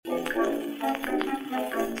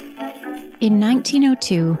In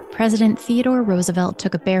 1902, President Theodore Roosevelt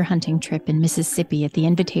took a bear hunting trip in Mississippi at the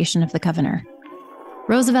invitation of the governor.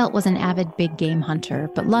 Roosevelt was an avid big game hunter,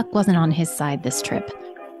 but luck wasn't on his side this trip.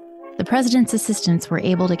 The president's assistants were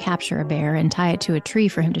able to capture a bear and tie it to a tree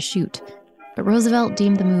for him to shoot, but Roosevelt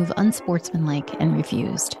deemed the move unsportsmanlike and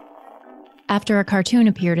refused. After a cartoon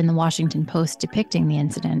appeared in the Washington Post depicting the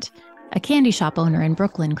incident, a candy shop owner in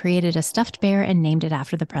Brooklyn created a stuffed bear and named it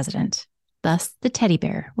after the president. Thus, the teddy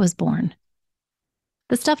bear was born.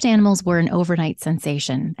 The stuffed animals were an overnight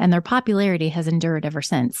sensation, and their popularity has endured ever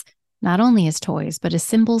since, not only as toys, but as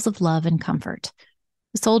symbols of love and comfort.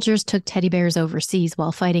 The soldiers took teddy bears overseas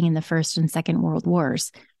while fighting in the First and Second World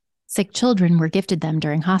Wars. Sick children were gifted them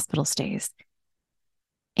during hospital stays.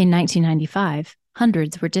 In 1995,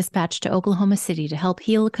 hundreds were dispatched to Oklahoma City to help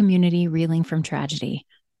heal a community reeling from tragedy.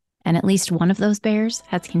 And at least one of those bears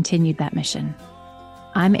has continued that mission.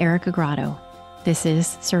 I'm Erica Grotto. This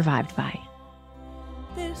is Survived By.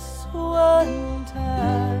 This one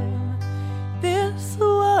time,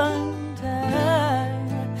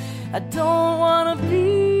 I don't want to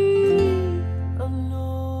be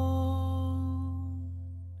alone.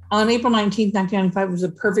 On April 19th, 1995, it was a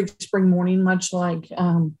perfect spring morning, much like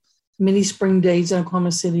many spring days in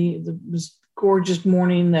Oklahoma City. It was a gorgeous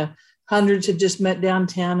morning. The hundreds had just met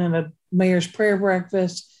downtown in a mayor's prayer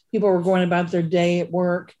breakfast. People were going about their day at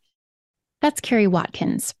work. That's Carrie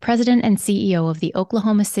Watkins, president and CEO of the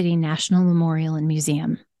Oklahoma City National Memorial and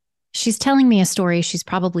Museum. She's telling me a story she's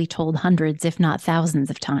probably told hundreds, if not thousands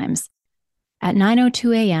of times. At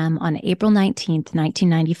 9:02 a.m. on April 19th,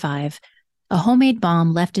 1995, a homemade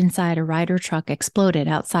bomb left inside a Ryder truck exploded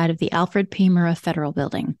outside of the Alfred P. Murrah Federal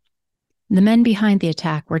Building. The men behind the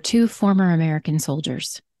attack were two former American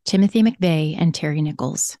soldiers, Timothy McVeigh and Terry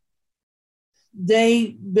Nichols.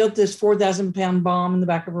 They built this 4,000-pound bomb in the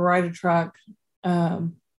back of a Ryder truck.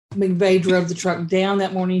 McVeigh drove the truck down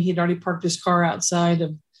that morning. He'd already parked his car outside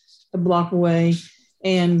a block away,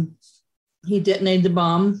 and he detonated the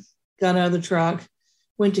bomb, got out of the truck,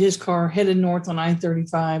 went to his car, headed north on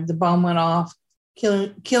I-35. The bomb went off,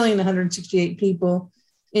 killing 168 people,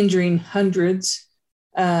 injuring hundreds,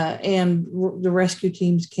 and the rescue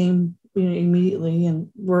teams came immediately and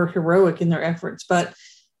were heroic in their efforts. But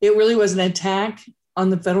it really was an attack on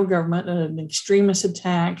the federal government, an extremist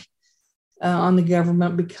attack on the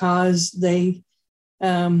government because they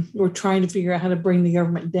were trying to figure out how to bring the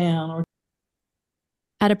government down.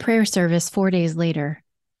 At a prayer service 4 days later,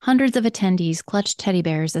 hundreds of attendees clutched teddy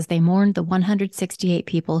bears as they mourned the 168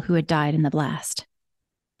 people who had died in the blast.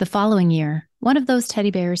 The following year, one of those teddy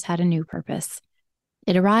bears had a new purpose.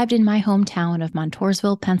 It arrived in my hometown of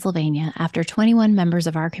Montoursville, Pennsylvania, after 21 members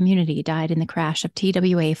of our community died in the crash of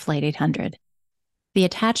TWA Flight 800. The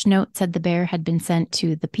attached note said the bear had been sent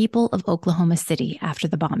to the people of Oklahoma City after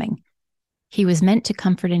the bombing. He was meant to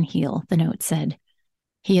comfort and heal, the note said.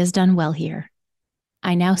 He has done well here.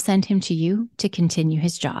 I now send him to you to continue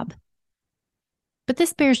his job. But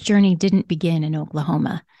this bear's journey didn't begin in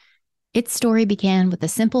Oklahoma. Its story began with a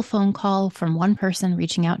simple phone call from one person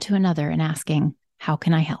reaching out to another and asking, "How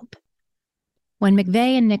can I help?" When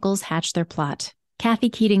McVeigh and Nichols hatched their plot, Kathy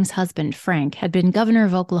Keating's husband, Frank, had been governor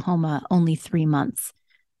of Oklahoma only 3 months.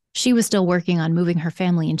 She was still working on moving her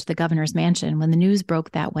family into the governor's mansion when the news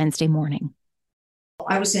broke that Wednesday morning.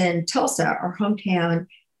 I was in Tulsa, our hometown,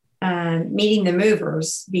 meeting the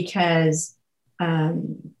movers because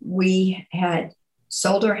we had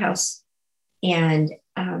sold our house, and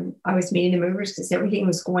I was meeting the movers because everything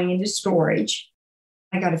was going into storage.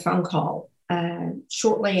 I got a phone call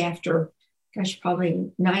shortly after,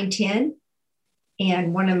 probably 9:10.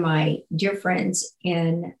 And one of my dear friends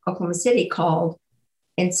in Oklahoma City called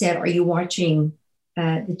and said, "Are you watching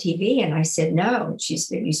the TV?" And I said, "No." She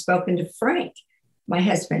said, "Have you spoken to Frank, my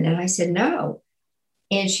husband?" And I said, "No."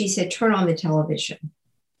 And she said, "Turn on the television."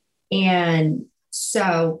 And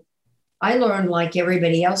so I learned like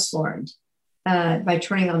everybody else learned by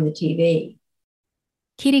turning on the TV.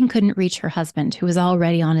 Keating couldn't reach her husband, who was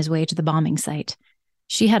already on his way to the bombing site.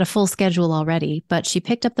 She had a full schedule already, but she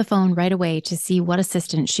picked up the phone right away to see what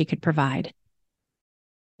assistance she could provide.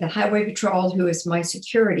 The Highway Patrol, who is my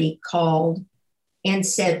security, called and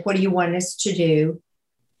said, "What do you want us to do?"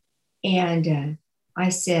 And I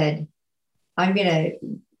said,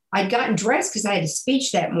 I'd gotten dressed because I had a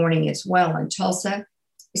speech that morning as well in Tulsa.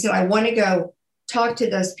 I said, "I want to go talk to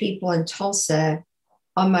those people in Tulsa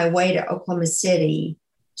on my way to Oklahoma City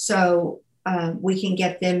so we can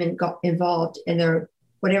get them involved in their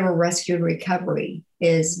whatever rescue and recovery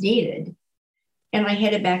is needed." And I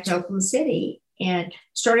headed back to Oklahoma City and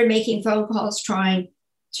started making phone calls, trying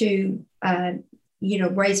to,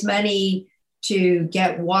 raise money to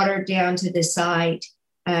get water down to the site,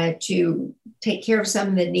 to take care of some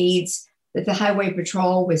of the needs that the Highway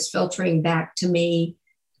Patrol was filtering back to me,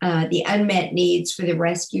 the unmet needs for the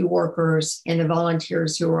rescue workers and the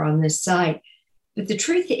volunteers who were on this site. But the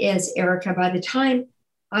truth is, Erica, by the time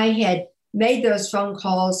I had made those phone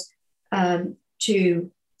calls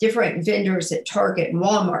to different vendors at Target and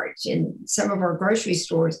Walmart and some of our grocery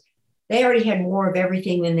stores, they already had more of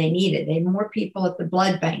everything than they needed. They had more people at the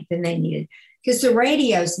blood bank than they needed because the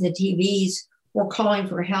radios and the TVs were calling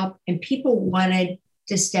for help and people wanted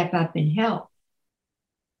to step up and help.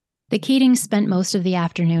 The Keatings spent most of the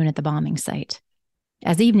afternoon at the bombing site.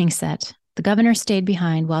 As evening set, the governor stayed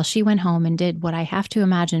behind while she went home and did what I have to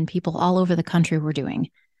imagine people all over the country were doing,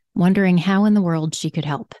 wondering how in the world she could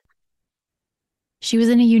help. She was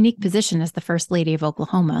in a unique position as the First Lady of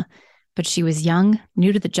Oklahoma, but she was young,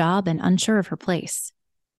 new to the job, and unsure of her place.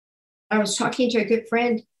 I was talking to a good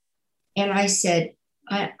friend, and I said,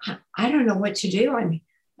 I don't know what to do.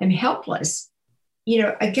 I'm helpless. You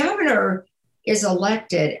know, a governor is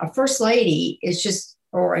elected, a first lady is just,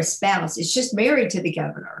 or a spouse, is just married to the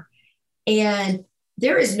governor. And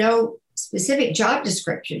there is no specific job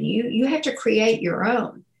description. You have to create your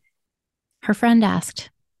own. Her friend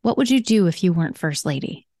asked, "What would you do if you weren't First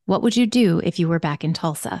Lady? What would you do if you were back in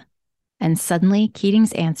Tulsa?" And suddenly,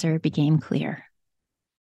 Keating's answer became clear.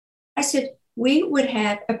 I said, we would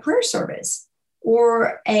have a prayer service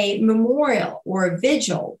or a memorial or a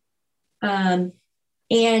vigil.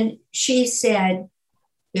 And she said,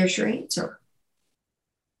 there's your answer.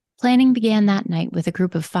 Planning began that night with a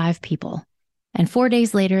group of 5 people, and 4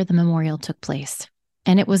 days later, the memorial took place.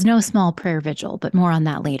 And it was no small prayer vigil, but more on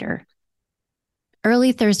that later.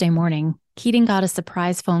 Early Thursday morning, Keating got a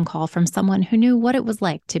surprise phone call from someone who knew what it was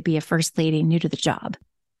like to be a First Lady new to the job.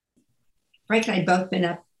 Frank and I had both been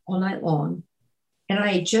up all night long, and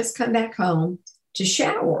I had just come back home to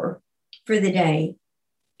shower for the day,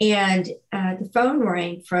 and the phone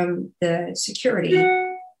rang from the security,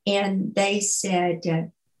 and they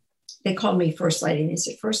said, they called me First Lady, and they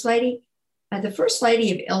said, First Lady, the First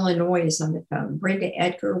Lady of Illinois is on the phone. Brenda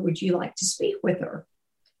Edgar, would you like to speak with her?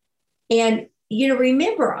 And you know,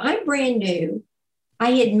 remember, I'm brand new.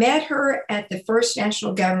 I had met her at the First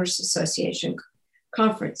National Governors Association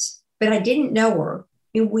conference, but I didn't know her,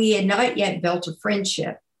 and we had not yet built a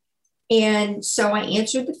friendship. And so I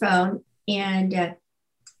answered the phone, and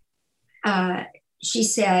she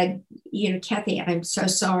said, you know, Kathy, I'm so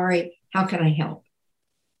sorry. How can I help?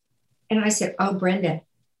 And I said, oh, Brenda,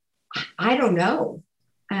 I don't know.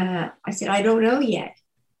 I said, I don't know yet.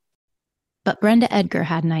 But Brenda Edgar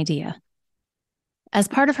had an idea. As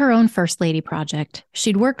part of her own First Lady project,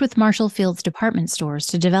 she'd worked with Marshall Field's department stores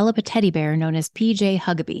to develop a teddy bear known as PJ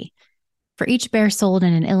Huggabee. For each bear sold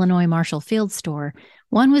in an Illinois Marshall Field store,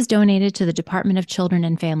 one was donated to the Department of Children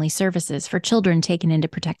and Family Services for children taken into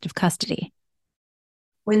protective custody.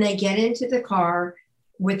 When they get into the car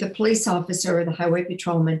with the police officer or the highway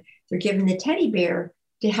patrolman, they're given the teddy bear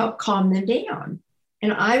to help calm them down.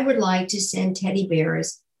 And I would like to send teddy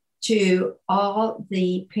bears to all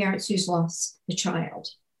the parents who's lost a child.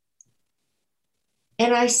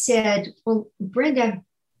 And I said, well, Brenda,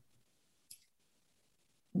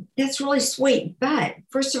 that's really sweet. But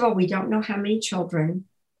first of all, we don't know how many children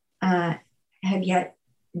have yet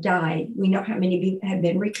died. We know how many have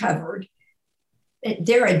been recovered.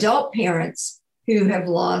 There are adult parents who have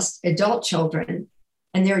lost adult children,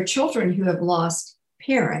 and there are children who have lost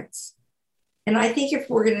parents. And I think if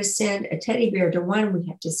we're going to send a teddy bear to one, we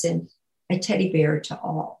have to send a teddy bear to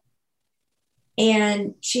all.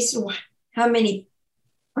 And she said, well, how many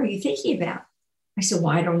are you thinking about? I said,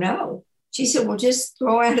 well, I don't know. She said, well, just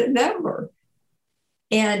throw out a number.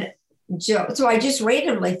 And so I just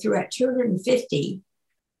randomly threw out 250.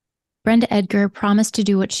 Brenda Edgar promised to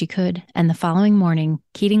do what she could, and the following morning,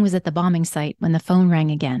 Keating was at the bombing site when the phone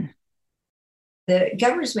rang again. The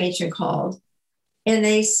governor's mansion called, and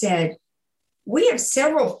they said, we have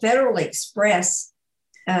several Federal Express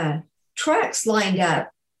trucks lined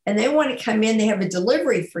up, and they want to come in. They have a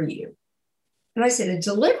delivery for you. And I said, a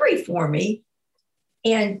delivery for me?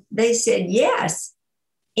 And they said, yes.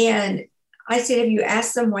 And I said, have you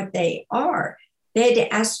asked them what they are? They had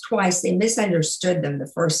to ask twice. They misunderstood them the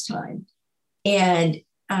first time. And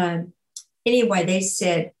anyway, they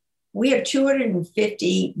said, we have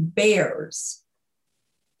 250 bears.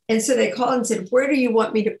 And so they called and said, where do you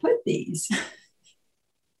want me to put these?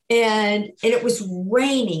 And it was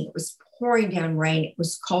raining. It was pouring down rain. It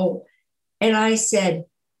was cold. And I said,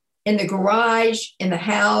 in the garage, in the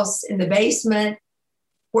house, in the basement,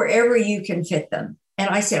 wherever you can fit them. And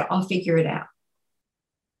I said, I'll figure it out.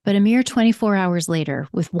 But a mere 24 hours later,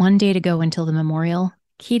 with one day to go until the memorial,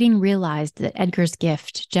 Keating realized that Edgar's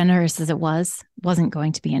gift, generous as it was, wasn't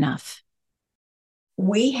going to be enough.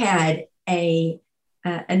 We had a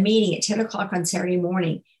meeting at 10 o'clock on Saturday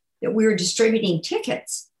morning that we were distributing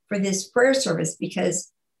tickets for this prayer service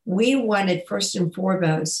because we wanted, first and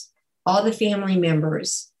foremost, all the family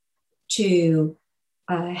members to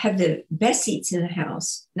have the best seats in the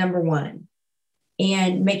house, number one,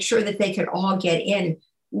 and make sure that they could all get in.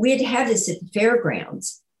 We had to have this at the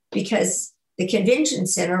fairgrounds because the convention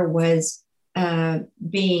center was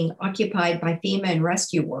being occupied by FEMA and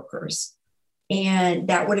rescue workers. And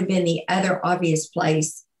that would have been the other obvious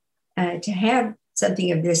place to have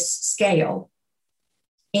something of this scale.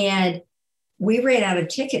 And we ran out of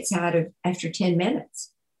tickets after 10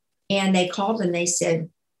 minutes. And they called and they said,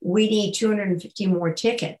 we need 250 more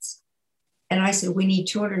tickets. And I said, we need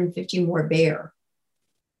 250 more bear.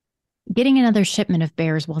 Getting another shipment of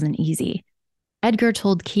bears wasn't easy. Edgar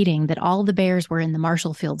told Keating that all the bears were in the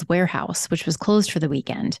Marshall Field's warehouse, which was closed for the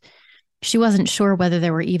weekend. She wasn't sure whether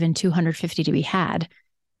there were even 250 to be had,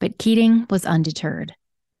 but Keating was undeterred.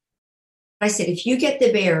 I said, if you get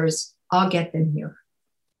the bears, I'll get them here.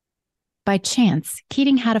 By chance,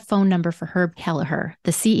 Keating had a phone number for Herb Kelleher,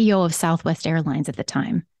 the CEO of Southwest Airlines at the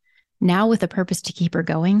time. Now, with a purpose to keep her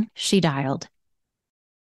going, she dialed.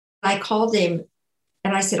 I called him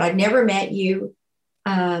and I said, I've never met you.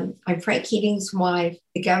 I'm Frank Keating's wife,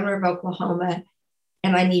 the governor of Oklahoma,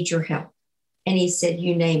 and I need your help. And he said,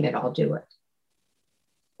 you name it, I'll do it.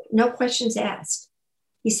 No questions asked.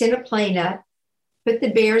 He sent a plane up, put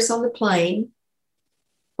the bears on the plane,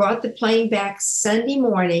 brought the plane back Sunday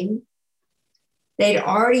morning. They'd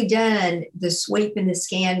already done the sweep and the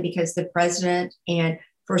scan because the president and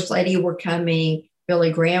First Lady were coming.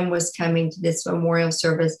 Billy Graham was coming to this memorial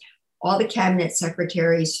service. All the cabinet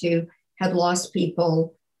secretaries who had lost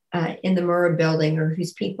people in the Murrah building or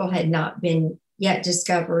whose people had not been yet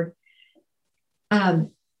discovered.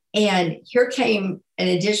 And here came an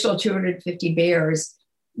additional 250 bears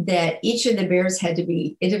that each of the bears had to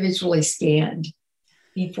be individually scanned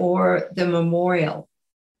before the memorial.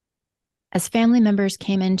 As family members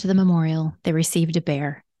came into the memorial, they received a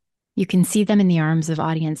bear. You can see them in the arms of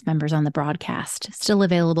audience members on the broadcast, still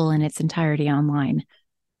available in its entirety online.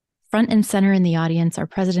 Front and center in the audience are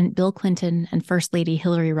President Bill Clinton and First Lady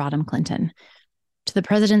Hillary Rodham Clinton. To the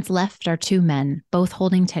president's left are two men, both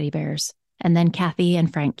holding teddy bears, and then Kathy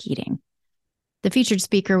and Frank Keating. The featured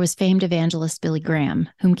speaker was famed evangelist Billy Graham,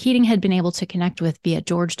 whom Keating had been able to connect with via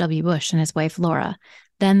George W. Bush and his wife Laura,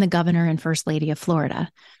 then the governor and First Lady of Florida.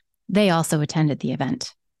 They also attended the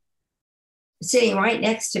event. Sitting right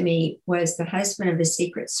next to me was the husband of the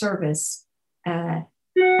Secret Service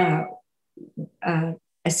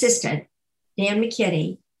assistant, Dan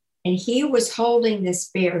McKinney, and he was holding this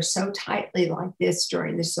bear so tightly like this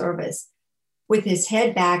during the service with his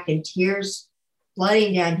head back and tears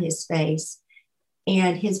flooding down his face,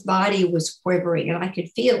 and his body was quivering, and I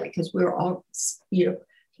could feel it because we were all,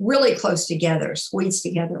 really close together, squeezed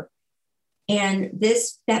together. And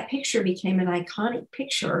that picture became an iconic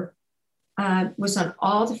picture, was on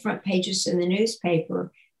all the front pages in the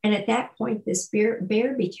newspaper. And at that point, this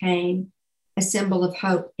bear became a symbol of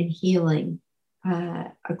hope and healing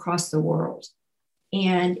across the world.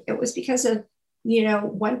 And it was because of,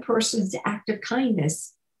 one person's act of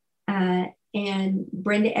kindness. And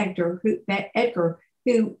Brenda Edgar, who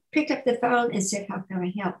picked up the phone and said, how can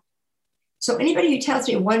I help? So anybody who tells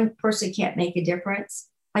me one person can't make a difference,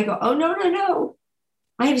 I go, oh, no.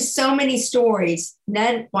 I have so many stories,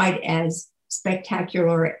 none quite as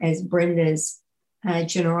spectacular as Brenda's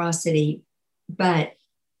generosity, but,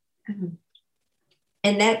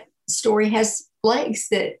 and that story has legs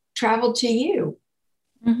that traveled to you.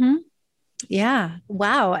 Mm-hmm. Yeah.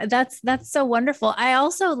 Wow. That's so wonderful. I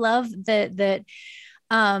also love that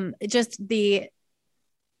just the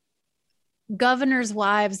governors'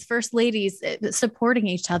 wives, first ladies supporting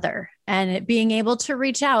each other and being able to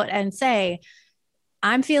reach out and say,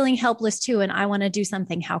 I'm feeling helpless too, and I want to do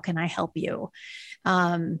something. How can I help you?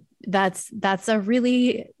 That's a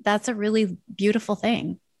really beautiful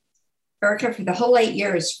thing. Erica, for the whole 8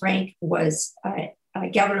 years, Frank was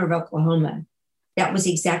governor of Oklahoma. That was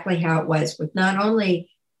exactly how it was with not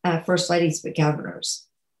only first ladies, but governors.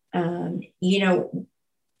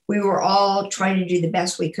 We were all trying to do the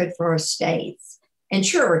best we could for our states. And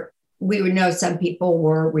sure, we would know some people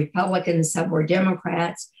were Republicans, some were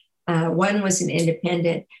Democrats. One was an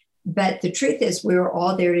independent. But the truth is we were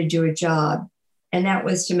all there to do a job. And that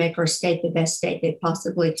was to make our state the best state they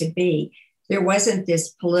possibly could be. There wasn't this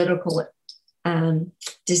political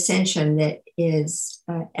dissension that is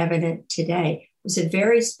evident today. was a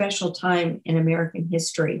very special time in American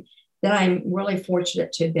history that I'm really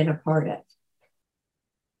fortunate to have been a part of.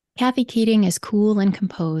 Kathy Keating is cool and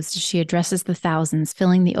composed as she addresses the thousands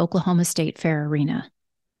filling the Oklahoma State Fair arena.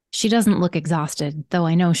 She doesn't look exhausted, though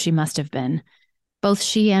I know she must have been. Both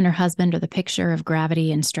she and her husband are the picture of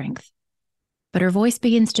gravity and strength. But her voice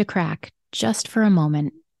begins to crack just for a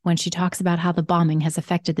moment when she talks about how the bombing has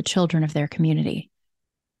affected the children of their community.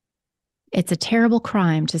 It's a terrible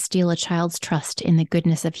crime to steal a child's trust in the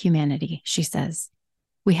goodness of humanity, she says.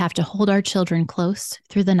 We have to hold our children close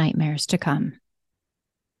through the nightmares to come.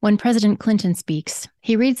 When President Clinton speaks,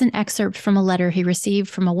 he reads an excerpt from a letter he received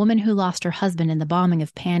from a woman who lost her husband in the bombing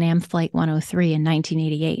of Pan Am Flight 103 in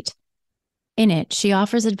 1988. In it, she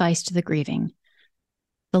offers advice to the grieving.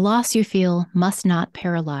 The loss you feel must not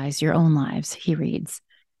paralyze your own lives, he reads.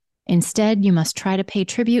 Instead, you must try to pay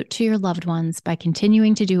tribute to your loved ones by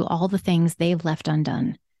continuing to do all the things they've left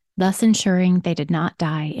undone, thus ensuring they did not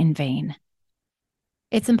die in vain.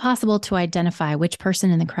 It's impossible to identify which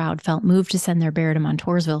person in the crowd felt moved to send their bear to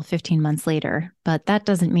Montoursville 15 months later, but that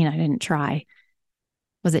doesn't mean I didn't try.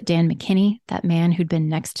 Was it Dan McKinney, that man who'd been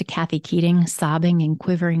next to Kathy Keating, sobbing and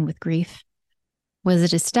quivering with grief? Was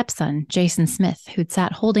it his stepson, Jason Smith, who'd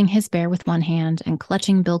sat holding his bear with one hand and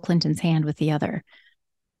clutching Bill Clinton's hand with the other?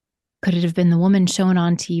 Could it have been the woman shown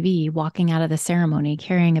on TV walking out of the ceremony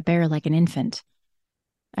carrying a bear like an infant?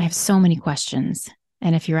 I have so many questions,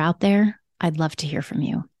 and if you're out there, I'd love to hear from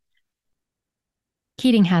you.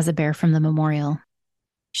 Keating has a bear from the memorial.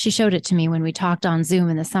 She showed it to me when we talked on Zoom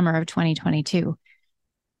in the summer of 2022.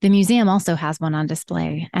 The museum also has one on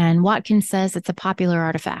display, and Watkins says it's a popular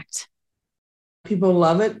artifact. People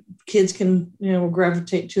love it. Kids can, will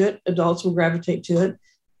gravitate to it. Adults will gravitate to it.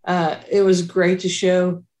 It was great to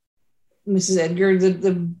show Mrs. Edgar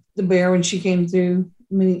the bear when she came through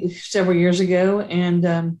several years ago,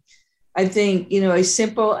 and I think a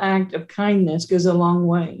simple act of kindness goes a long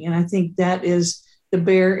way, and I think that is the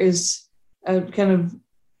bear is kind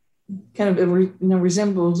of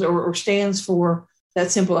resembles or stands for that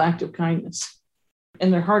simple act of kindness,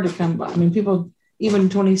 and they're hard to come by. I mean, people even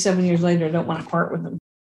 27 years later don't want to part with them.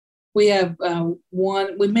 We have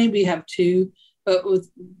one, we maybe have two, but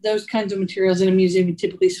with those kinds of materials in a museum, you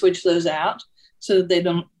typically switch those out so that they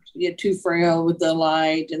don't get too frail with the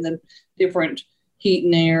light and the different heat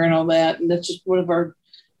and air and all that. And that's just one of our,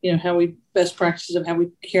 how we best practices of how we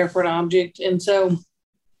care for an object. And so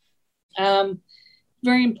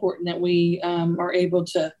very important that we are able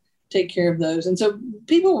to take care of those. And so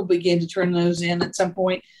people will begin to turn those in at some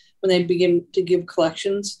point when they begin to give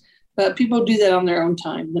collections, but people do that on their own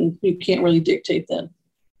time, and you can't really dictate that.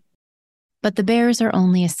 But the bears are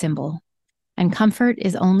only a symbol, and comfort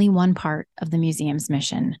is only one part of the museum's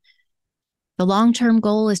mission. The long-term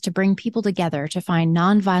goal is to bring people together to find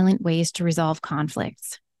nonviolent ways to resolve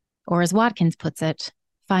conflicts, or as Watkins puts it,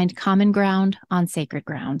 find common ground on sacred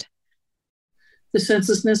ground. The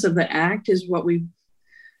senselessness of the act is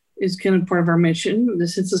is kind of part of our mission, the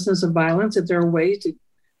senselessness of violence, that there are ways to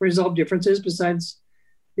resolve differences besides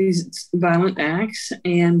these violent acts.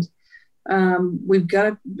 And we've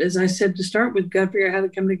got, as I said to start, we've got to figure out how to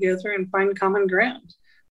come together and find common ground.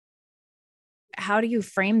 How do you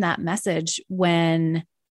frame that message when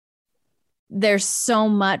there's so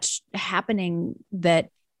much happening that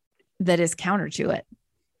is counter to it?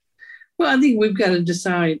 Well, I think we've got to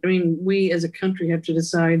decide. I mean, we as a country have to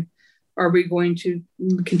decide, are we going to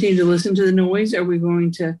continue to listen to the noise? Are we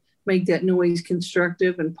going to make that noise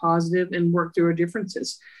constructive and positive and work through our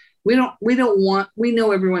differences? We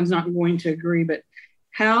know everyone's not going to agree, but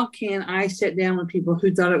how can I sit down with people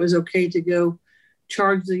who thought it was okay to go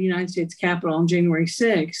charge the United States Capitol on January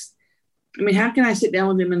 6th? I mean, how can I sit down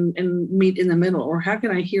with them and meet in the middle? Or how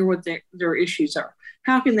can I hear what their issues are?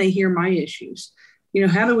 How can they hear my issues?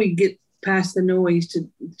 How do we get past the noise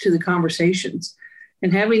to the conversations?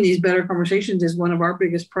 And having these better conversations is one of our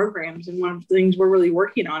biggest programs. And one of the things we're really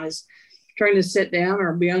working on is trying to sit down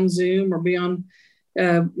or be on Zoom or be on,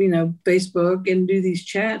 Facebook and do these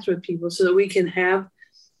chats with people so that we can have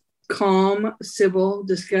calm, civil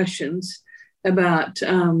discussions about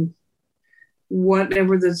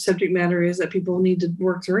whatever the subject matter is that people need to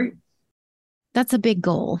work through. That's a big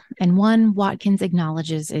goal, and one Watkins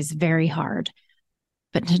acknowledges is very hard.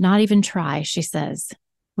 But to not even try, she says,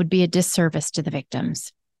 would be a disservice to the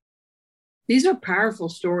victims. These are powerful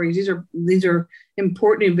stories. These are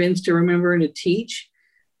important events to remember and to teach.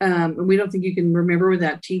 We don't think you can remember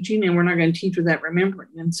without teaching, and we're not going to teach without remembering.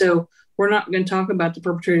 And so we're not going to talk about the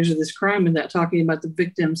perpetrators of this crime without talking about the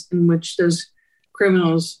victims in which those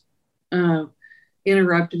criminals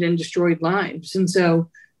interrupted and destroyed lives. And so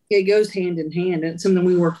it goes hand in hand. And it's something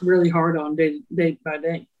we work really hard on day by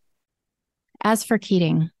day. As for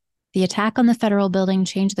Keating, the attack on the federal building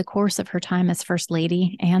changed the course of her time as First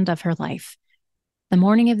Lady and of her life. The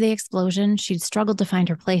morning of the explosion, she'd struggled to find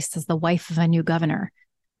her place as the wife of a new governor.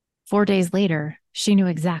 4 days later, she knew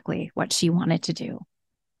exactly what she wanted to do.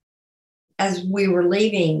 As we were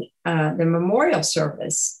leaving the memorial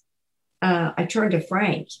service, I turned to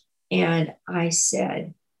Frank and I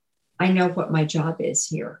said, I know what my job is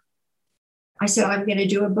here. I said, I'm going to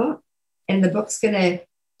do a book, and the book's going to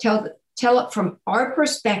tell it from our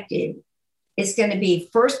perspective. It's going to be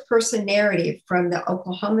first person narrative from the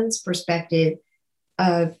Oklahoman's perspective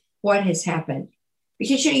of what has happened.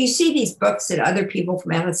 Because, you see these books that other people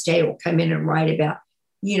from out of state will come in and write about,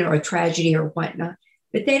 a tragedy or whatnot,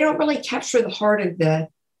 but they don't really capture the heart of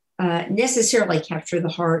necessarily capture the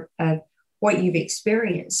heart of what you've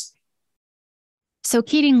experienced. So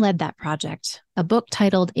Keating led that project, a book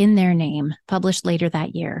titled In Their Name, published later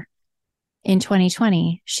that year. In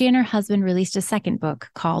 2020, she and her husband released a second book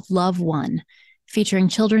called Love Won, featuring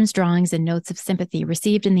children's drawings and notes of sympathy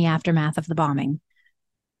received in the aftermath of the bombing.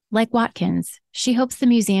 Like Watkins, she hopes the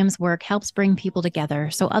museum's work helps bring people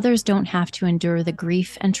together so others don't have to endure the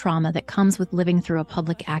grief and trauma that comes with living through a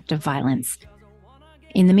public act of violence.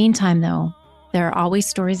 In the meantime, though, there are always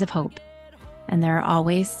stories of hope, and there are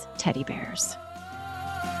always teddy bears.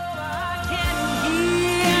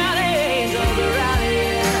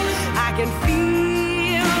 I can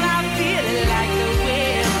feel, I feel it like the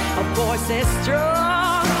wind. A voice is strong.